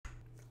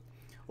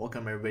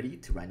Welcome everybody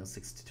to Rhino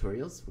 6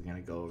 tutorials. We're going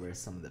to go over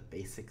some of the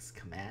basics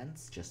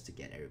commands just to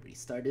get everybody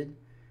started.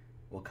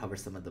 We'll cover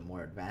some of the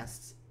more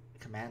advanced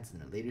commands in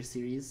the later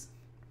series,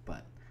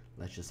 but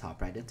let's just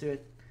hop right into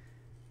it.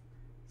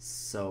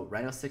 So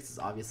Rhino 6 is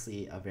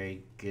obviously a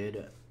very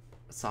good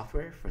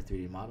software for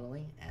 3D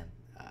modeling and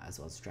as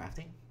well as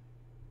drafting.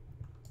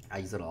 I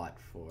use it a lot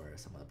for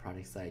some of the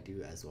projects that I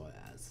do as well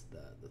as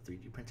the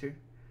 3D printer.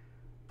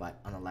 But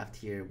on the left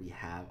here we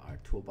have our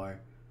toolbar.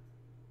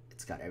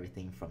 It's got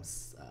everything from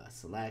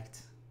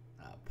select,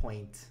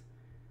 point,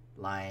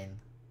 line,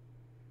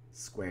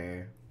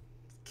 square,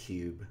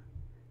 cube,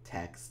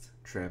 text,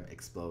 trim,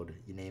 explode,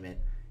 you name it.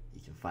 You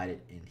can find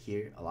it in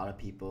here. A lot of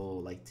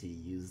people like to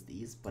use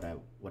these,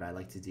 but what I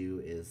like to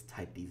do is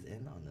type these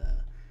in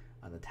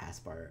on the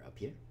taskbar up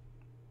here.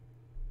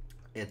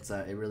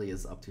 It really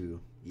is up to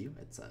you.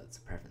 It's a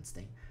preference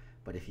thing.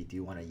 But if you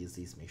do want to use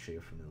these, make sure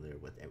you're familiar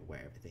with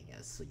where everything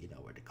is so you know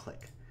where to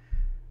click.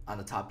 On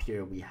the top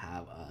here, we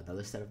have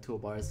another set of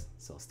toolbars.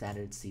 So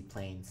standard,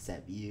 C-plane,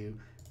 set view,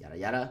 yada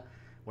yada.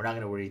 We're not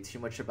going to worry too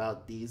much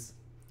about these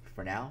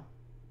for now,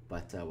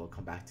 but we'll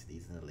come back to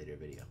these in a later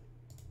video.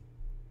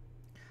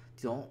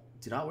 Do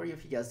not worry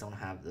if you guys don't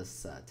have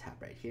this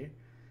tab right here.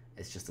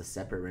 It's just a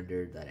separate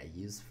render that I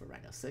use for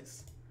Rhino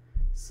 6.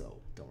 So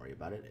don't worry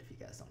about it if you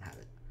guys don't have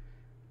it.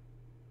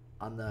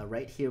 On the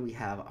right here, we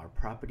have our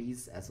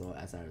properties as well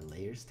as our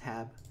layers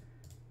tab.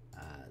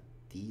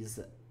 These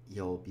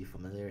you'll be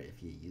familiar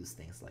if you use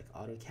things like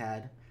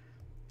AutoCAD.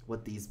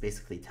 What these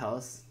basically tell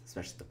us,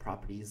 especially the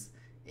properties,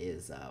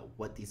 is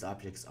what these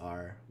objects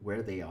are,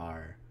 where they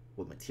are,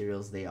 what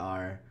materials they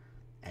are,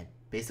 and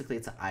basically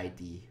it's an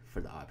ID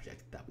for the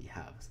object that we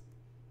have.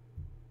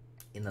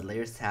 In the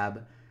layers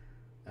tab,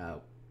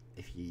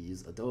 if you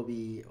use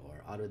Adobe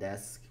or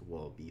Autodesk,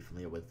 we'll be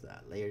familiar with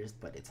layers,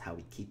 but it's how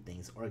we keep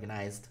things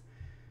organized.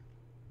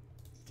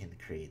 You can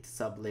create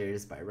sub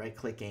layers by right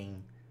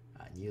clicking,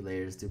 new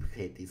layers,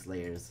 duplicate these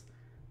layers.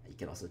 You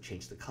can also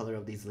change the color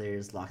of these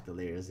layers, lock the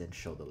layers, and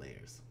show the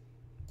layers.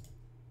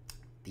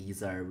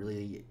 These are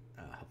really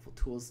helpful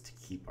tools to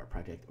keep our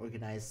project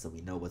organized so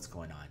we know what's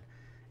going on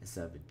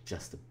instead of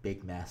just a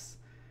big mess.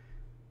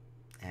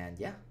 And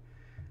yeah,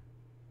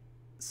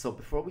 so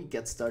before we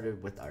get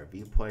started with our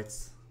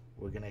viewports,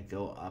 we're gonna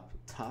go up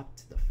top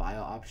to the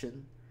file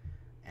option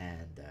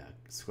and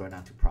scroll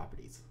down to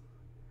properties.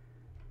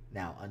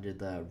 Now under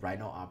the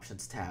Rhino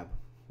options tab,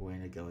 we're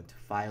gonna go into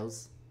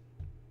files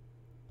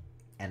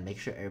and make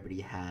sure everybody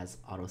has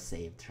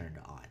autosave turned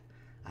on.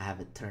 I have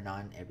it turned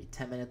on every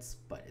 10 minutes,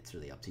 but it's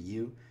really up to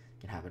you. You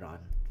can have it on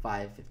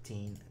 5,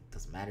 15, it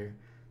doesn't matter.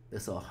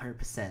 This will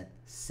 100%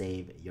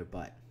 save your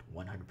butt,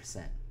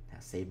 100%.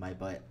 Has saved my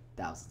butt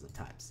thousands of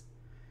times.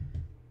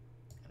 I'm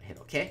gonna hit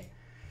OK.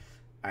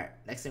 All right,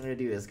 next thing we're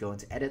gonna do is go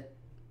into edit.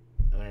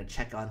 I'm gonna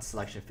check on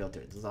selection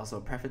filter. This is also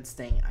a preference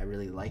thing. I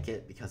really like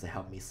it because it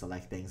helped me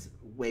select things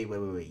way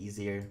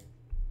easier.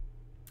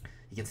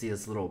 You can see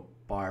this little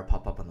bar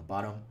pop up on the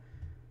bottom.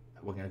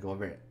 We're gonna go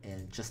over it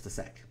in just a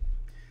sec.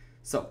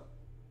 So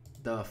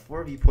the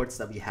 4 viewports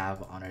that we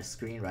have on our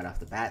screen right off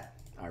the bat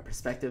are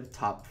perspective,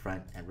 top,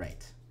 front, and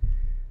right.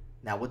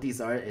 Now what these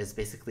are is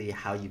basically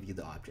how you view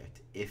the object.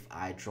 If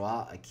I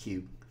draw a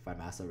cube, if I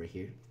mouse over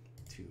here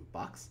to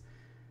box,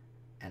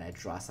 and I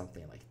draw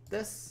something like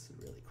this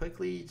really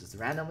quickly, just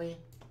randomly,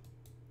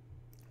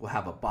 we'll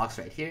have a box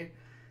right here.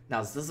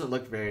 Now this doesn't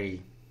look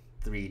very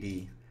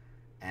 3D,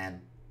 and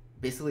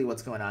basically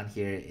what's going on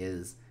here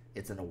is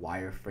it's in a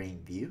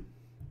wireframe view.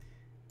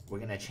 We're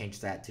gonna change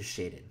that to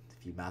shaded.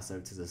 If you mouse over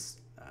to this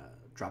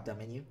drop-down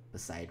menu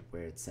beside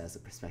where it says the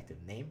perspective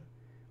name,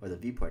 or the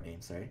viewport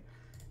name, sorry,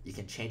 you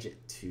can change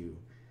it to,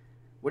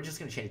 we're just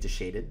gonna change it to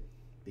shaded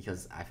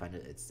because I find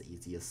it's the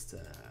easiest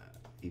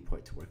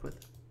viewport to work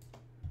with.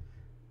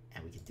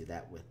 And we can do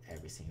that with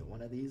every single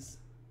one of these.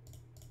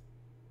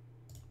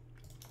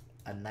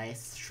 A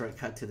nice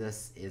shortcut to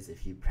this is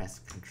if you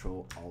press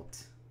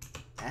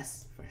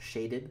Ctrl-Alt-S for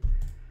shaded,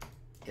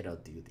 it'll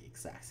do the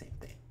exact same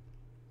thing.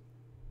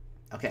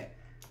 Okay,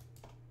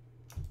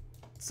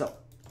 so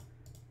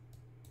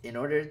in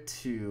order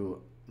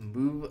to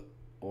move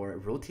or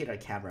rotate our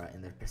camera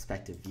in the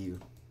perspective view,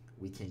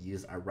 we can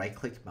use our right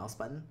click mouse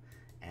button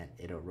and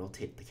it'll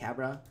rotate the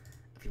camera.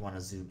 If you want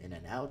to zoom in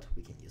and out,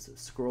 we can use the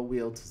scroll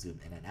wheel to zoom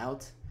in and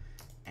out.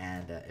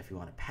 And if we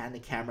want to pan the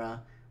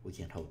camera, we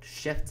can hold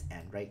shift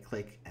and right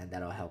click, and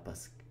that'll help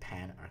us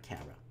pan our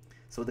camera.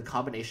 So with the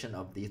combination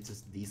of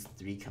these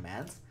 3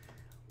 commands,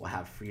 we'll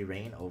have free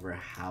reign over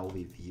how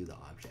we view the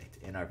object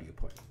in our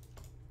viewport.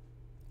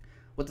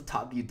 What the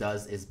top view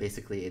does is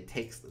basically it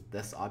takes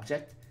this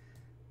object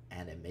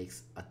and it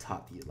makes a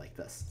top view like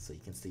this. So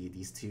you can see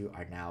these two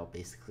are now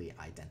basically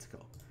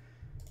identical.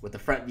 With the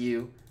front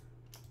view,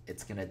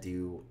 it's gonna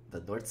do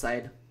the north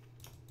side.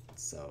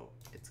 So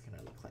it's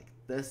gonna look like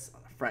this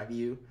on the front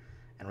view.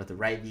 And with the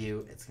right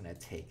view, it's gonna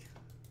take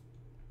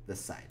this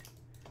side.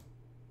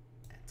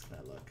 And it's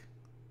gonna look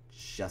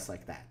just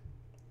like that.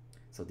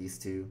 So these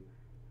two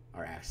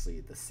are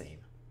actually the same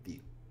view.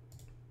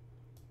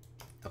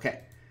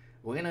 Okay,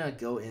 We're gonna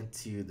go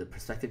into the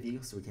perspective view,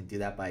 so we can do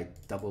that by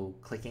double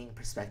clicking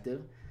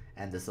perspective,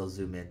 and this will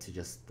zoom into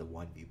just the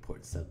one viewport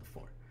instead of the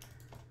four.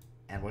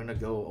 And we're gonna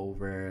go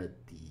over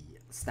the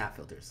snap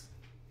filters,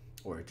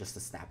 or just the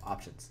snap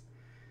options.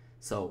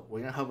 So we're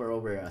gonna hover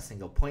over a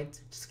single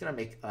point, just gonna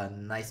make a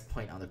nice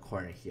point on the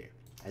corner here.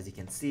 As you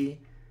can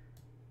see,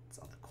 it's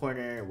on the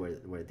corner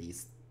where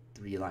these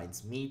three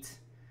lines meet.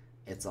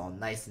 It's all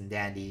nice and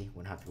dandy,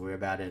 we don't have to worry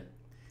about it.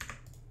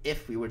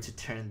 If we were to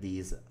turn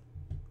these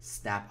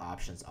snap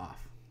options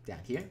off down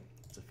here,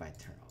 so if I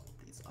turn all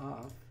of these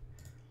off,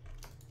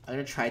 I'm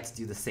gonna try to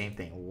do the same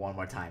thing one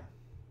more time.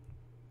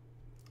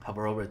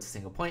 Hover over to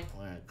single point,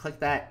 we're gonna click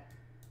that,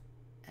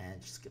 and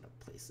just gonna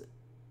place it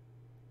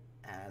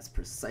as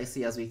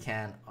precisely as we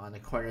can on the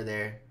corner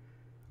there.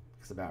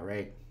 Looks about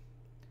right.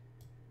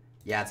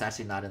 Yeah, it's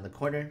actually not in the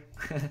corner.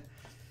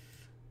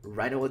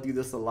 Rhino will do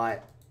this a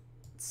lot.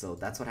 So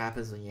that's what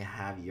happens when you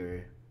have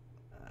your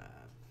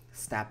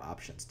snap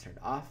options turned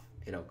off.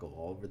 It'll go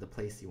all over the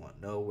place. You won't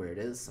know where it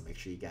is. So make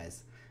sure you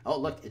guys... Oh,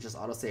 look, it just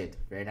auto-saved.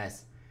 Very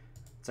nice.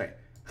 Sorry.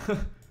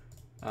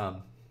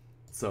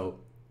 So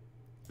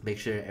make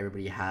sure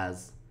everybody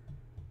has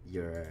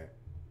your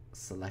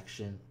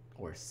selection,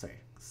 or sorry,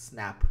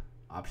 snap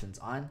options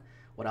on.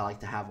 What I like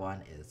to have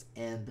on is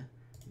end,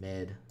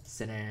 mid,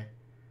 center,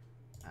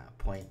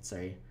 point,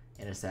 sorry,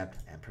 intercept,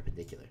 and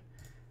perpendicular.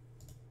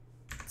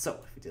 So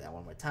if we do that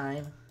one more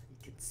time, you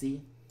can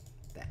see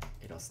that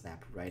it'll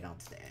snap right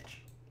onto the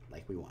edge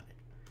like we wanted.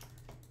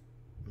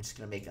 I'm just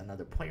gonna make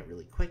another point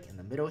really quick in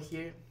the middle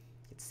here. You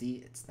can see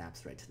it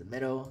snaps right to the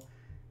middle,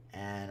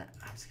 and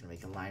I'm just gonna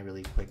make a line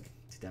really quick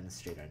to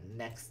demonstrate our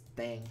next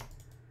thing.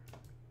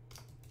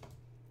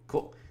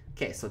 Cool.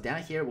 Okay, so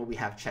down here, what we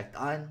have checked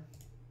on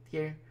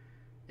here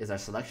is our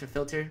selection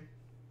filter.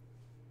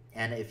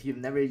 And if you've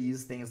never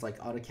used things like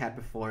AutoCAD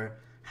before,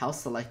 how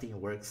selecting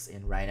works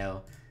in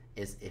Rhino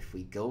is if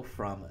we go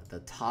from the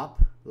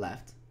top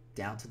left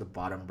down to the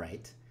bottom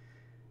right,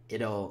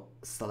 it'll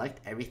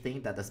select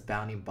everything that this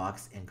bounding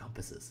box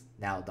encompasses.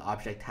 Now, the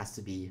object has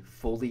to be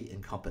fully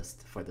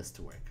encompassed for this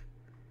to work.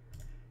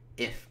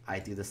 If I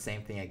do the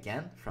same thing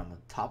again from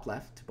top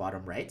left to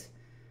bottom right,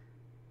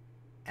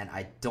 and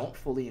I don't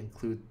fully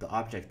include the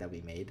object that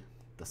we made,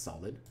 the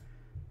solid,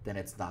 then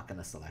it's not going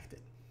to select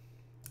it.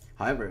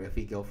 However, if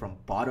we go from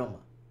bottom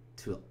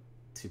to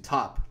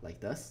top like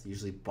this,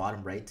 usually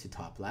bottom right to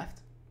top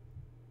left,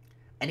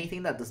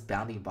 anything that this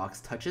bounding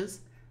box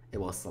touches, it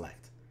will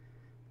select.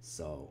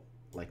 So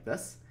like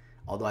this,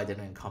 although I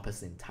didn't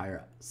encompass the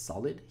entire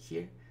solid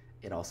here,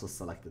 it also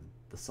selected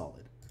the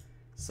solid.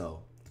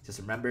 So just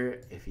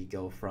remember, if you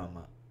go from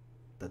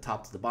the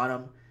top to the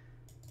bottom,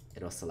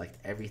 it'll select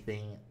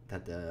everything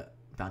that the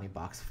bounding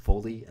box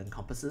fully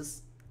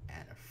encompasses,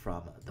 and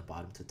from the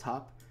bottom to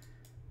top,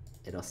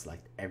 it'll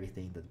select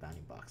everything that the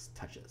bounding box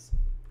touches.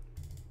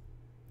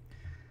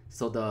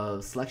 So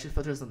the selection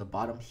filters on the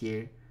bottom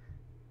here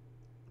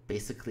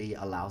basically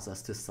allows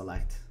us to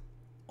select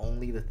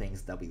only the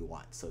things that we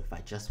want. So if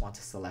I just want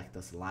to select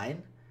this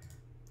line,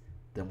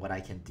 then what I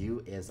can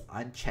do is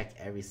uncheck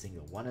every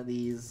single one of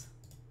these,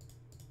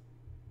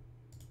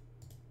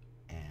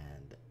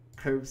 and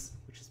curves,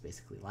 which is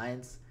basically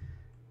lines,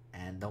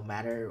 and no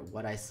matter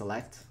what I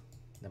select,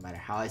 no matter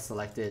how I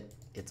select it,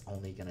 it's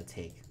only going to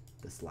take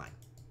this line.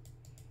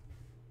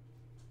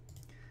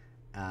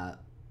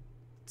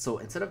 So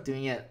instead of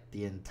doing it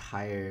the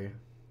entire,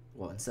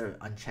 well, instead of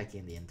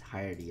unchecking the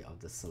entirety of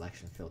the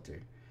selection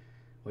filter,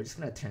 we're just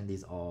going to turn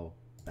these all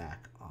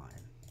back on.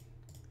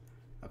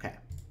 Okay.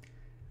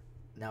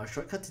 Now a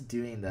shortcut to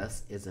doing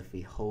this is if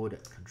we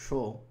hold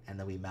Control and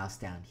then we mouse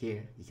down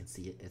here, you can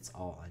see it's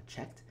all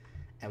unchecked.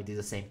 And we do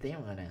the same thing.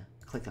 We're going to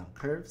click on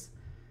curves.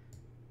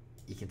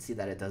 You can see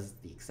that it does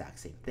the exact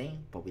same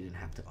thing, but we didn't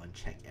have to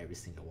uncheck every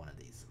single one of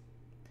these.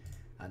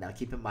 Now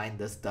keep in mind,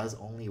 this does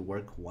only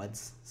work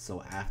once.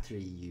 So after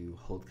you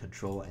hold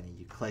Control and then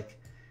you click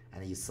and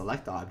then you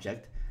select the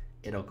object,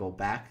 it'll go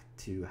back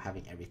to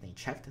having everything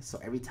checked. So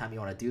every time you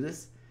want to do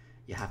this,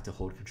 you have to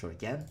hold Control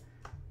again,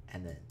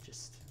 and then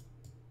just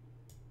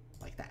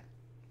like that.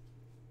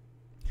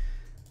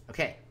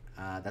 Okay,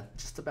 that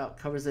just about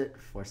covers it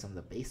for some of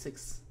the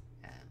basics,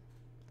 and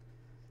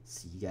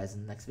see you guys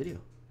in the next video.